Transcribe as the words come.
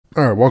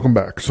All right, welcome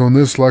back. So in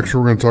this lecture,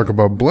 we're going to talk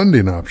about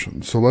blending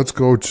options. So let's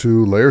go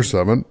to layer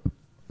 7.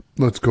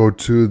 Let's go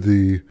to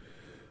the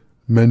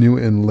menu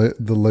in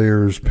the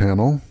layers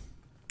panel,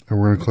 and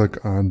we're going to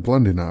click on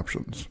blending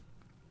options.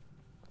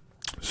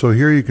 So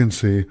here you can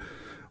see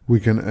we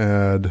can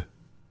add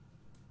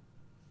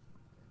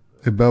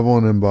a bevel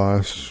and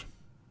emboss,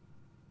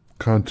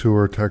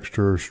 contour,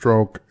 texture,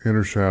 stroke,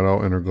 inner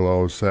shadow, inner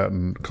glow,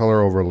 satin,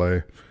 color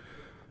overlay,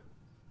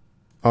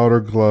 outer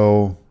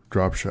glow,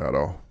 drop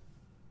shadow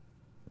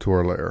to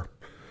our layer,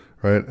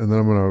 right? And then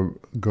I'm going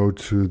to go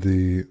to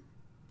the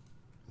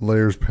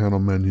layers panel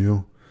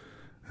menu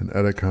and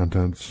edit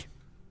contents.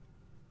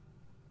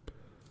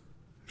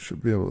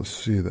 Should be able to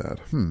see that.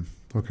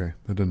 Okay,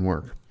 that didn't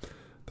work.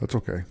 That's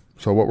okay.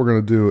 So what we're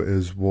going to do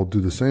is we'll do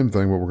the same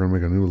thing, but we're going to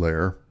make a new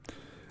layer.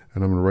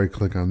 And I'm going to right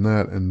click on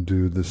that and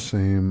do the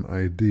same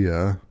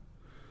idea,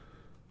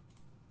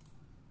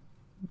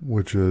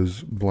 which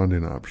is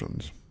blending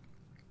options.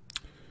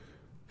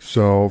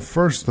 So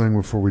first thing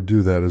before we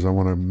do that is I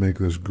want to make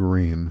this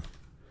green.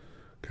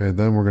 Okay,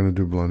 then we're going to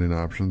do blending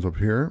options up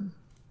here.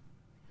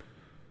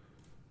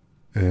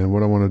 And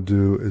what I want to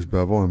do is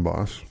bevel,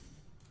 emboss,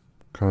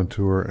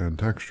 contour, and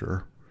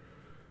texture.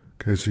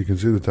 Okay, so you can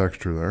see the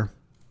texture there.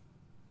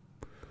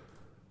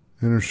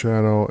 Inner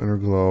shadow, inner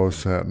glow,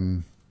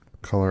 satin,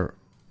 color.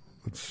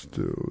 Let's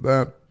do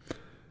that.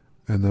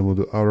 And then we'll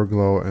do outer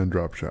glow and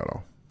drop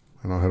shadow.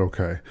 And I'll hit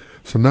OK.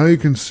 So now you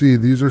can see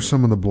these are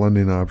some of the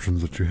blending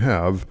options that you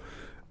have,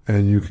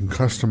 and you can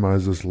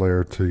customize this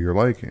layer to your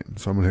liking.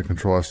 So I'm going to hit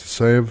Control S to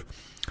save,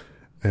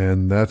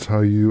 and that's how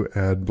you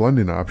add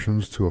blending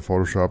options to a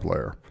Photoshop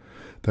layer.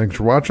 Thanks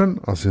for watching.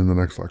 I'll see you in the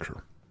next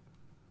lecture.